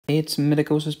It's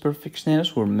Medicosis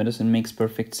Perfectionalis, where medicine makes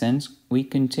perfect sense. We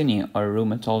continue our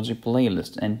rheumatology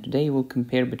playlist, and today we'll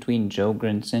compare between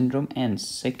Sjogren syndrome and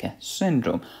Sicca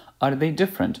syndrome. Are they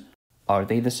different? Are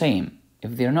they the same?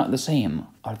 If they're not the same,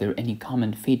 are there any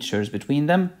common features between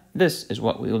them? This is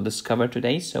what we will discover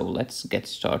today, so let's get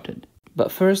started. But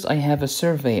first, I have a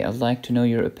survey. I'd like to know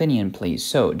your opinion, please.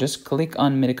 So just click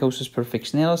on Medicosis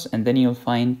Perfectionalis and then you'll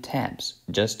find tabs.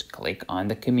 Just click on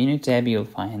the community tab, you'll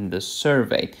find the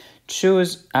survey.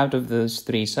 Choose out of those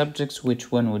 3 subjects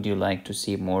which one would you like to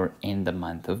see more in the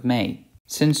month of May.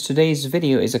 Since today's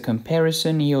video is a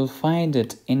comparison, you'll find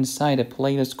it inside a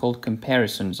playlist called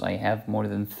Comparisons. I have more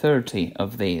than 30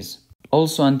 of these.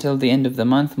 Also, until the end of the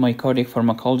month, my cardiac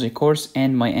pharmacology course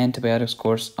and my antibiotics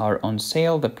course are on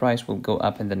sale. The price will go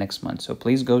up in the next month, so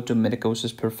please go to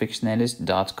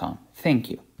medicosisperfectionalis.com. Thank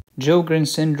you. Sjogren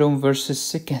syndrome versus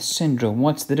Sicca syndrome.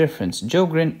 What's the difference?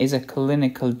 Sjogren is a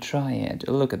clinical triad.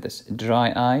 Look at this.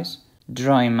 Dry eyes,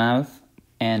 dry mouth,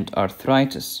 and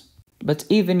arthritis. But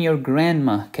even your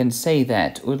grandma can say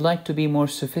that. Would like to be more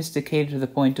sophisticated to the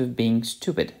point of being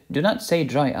stupid. Do not say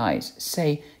dry eyes.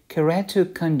 Say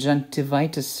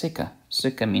keratoconjunctivitis sicca.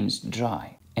 Sicca means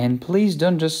dry. And please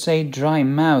don't just say dry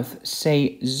mouth.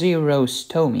 Say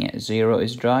xerostomia. Zero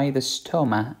is dry. The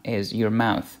stoma is your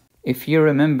mouth. If you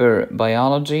remember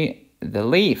biology, the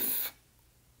leaf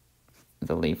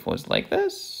was like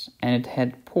this. And it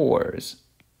had pores.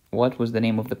 What was the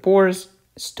name of the pores?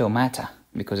 Stomata.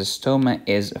 Because a stoma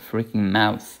is a freaking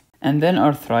mouth. And then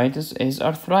arthritis is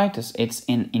arthritis. It's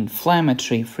an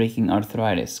inflammatory freaking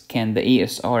arthritis. Can the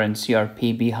ESR and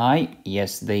CRP be high?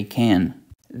 Yes, they can.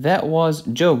 That was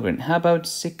Sjogren. How about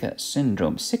Sicca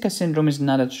syndrome? Sicca syndrome is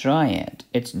not a triad.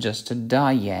 It's just a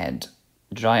dyad.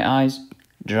 Dry eyes,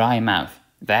 dry mouth.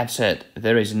 That's it.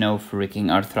 There is no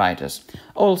freaking arthritis.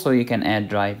 Also, you can add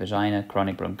dry vagina,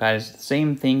 chronic bronchitis. The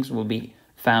same things will be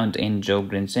found in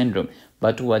Sjogren syndrome.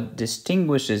 But what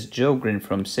distinguishes Sjogren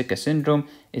from Sicca syndrome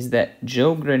is that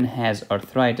Sjogren has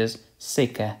arthritis,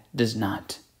 Sicca does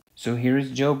not. So here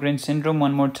is Sjogren syndrome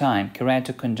one more time.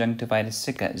 Keratoconjunctivitis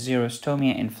sicca,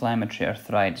 xerostomia, inflammatory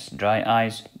arthritis, dry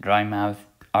eyes, dry mouth,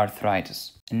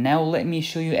 arthritis. And now let me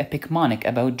show you a Picmonic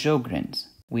about Sjogren's.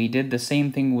 We did the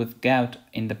same thing with gout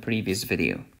in the previous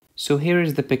video. So here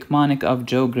is the Picmonic of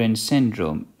Sjogren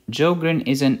syndrome. Sjogren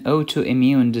is an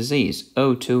autoimmune disease.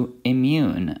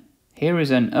 Autoimmune. Here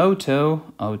is an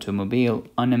automobile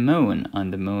on a moon, on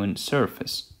the moon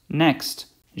surface. Next,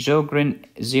 Sjogren,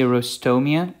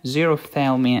 xerostomia,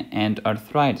 xerophthalmia, and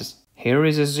arthritis. Here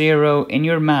is a 0 in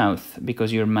your mouth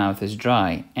because your mouth is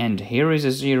dry. And here is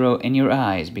a 0 in your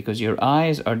eyes because your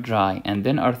eyes are dry. And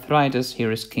then arthritis,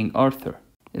 here is King Arthur.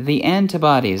 The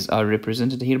antibodies are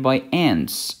represented here by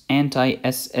ANTS,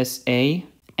 anti-SSA,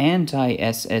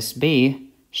 anti-SSB,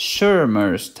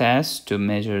 Schirmer's test to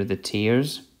measure the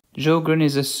tears. Sjogren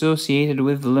is associated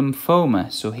with lymphoma,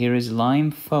 so here is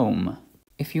lymphoma.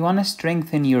 If you want to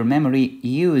strengthen your memory,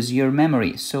 use your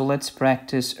memory. So let's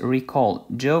practice recall.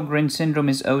 Sjogren syndrome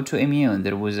is autoimmune.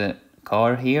 There was a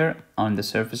car here on the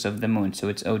surface of the moon, so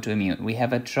it's autoimmune. We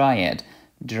have a triad.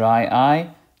 Dry eye,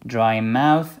 dry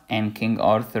mouth, and King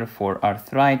Arthur for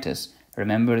arthritis.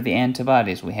 Remember the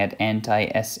antibodies. We had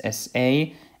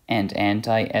anti-SSA and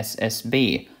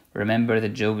anti-SSB. Remember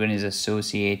that Sjogren is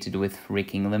associated with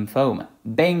freaking lymphoma.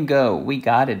 Bingo! We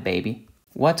got it, baby.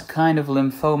 What kind of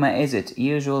lymphoma is it?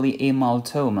 Usually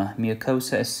hematoma,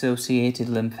 mucosa-associated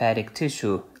lymphatic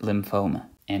tissue lymphoma.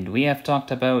 And we have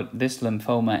talked about this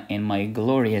lymphoma in my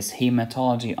glorious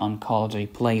Hematology Oncology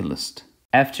playlist.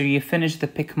 After you finish the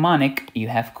Picmonic, you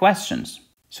have questions.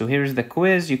 So here's the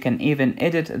quiz. You can even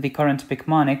edit the current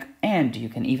Picmonic, and you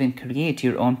can even create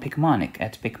your own Picmonic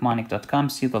at picmonic.com.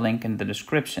 See the link in the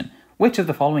description. Which of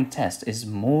the following tests is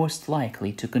most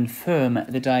likely to confirm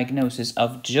the diagnosis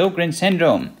of Sjogren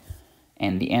syndrome?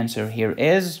 And the answer here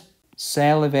is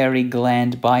salivary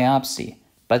gland biopsy.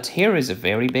 But here is a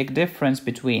very big difference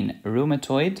between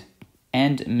rheumatoid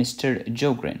and Mr.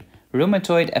 Sjogren.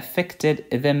 Rheumatoid affected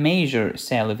the major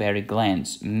salivary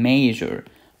glands, major.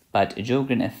 But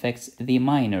Sjogren affects the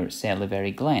minor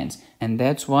salivary glands. And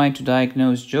that's why to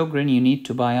diagnose Sjogren, you need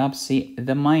to biopsy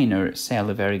the minor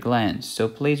salivary glands. So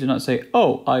please do not say,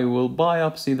 oh, I will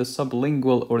biopsy the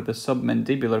sublingual or the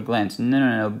submandibular glands.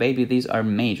 No, baby, these are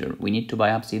major. We need to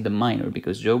biopsy the minor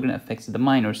because Sjogren affects the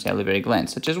minor salivary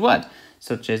glands. Such as what?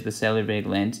 Such as the salivary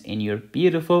glands in your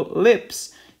beautiful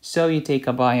lips. So you take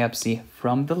a biopsy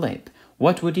from the lip.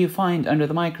 What would you find under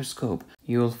the microscope?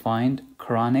 You'll find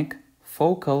chronic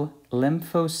focal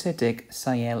lymphocytic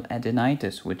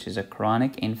sialadenitis, which is a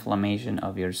chronic inflammation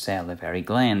of your salivary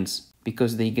glands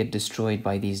because they get destroyed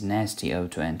by these nasty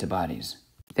autoantibodies.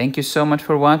 Thank you so much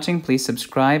for watching. Please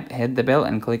subscribe, hit the bell,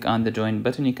 and click on the join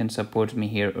button. You can support me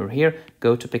here or here.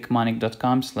 Go to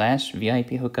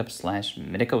picmonic.com/VIP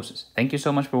hookup/medicosis. Thank you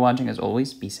so much for watching. As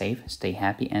always, be safe, stay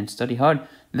happy, and study hard.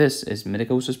 This is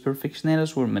Medicosis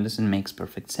Perfectionalis, where medicine makes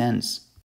perfect sense.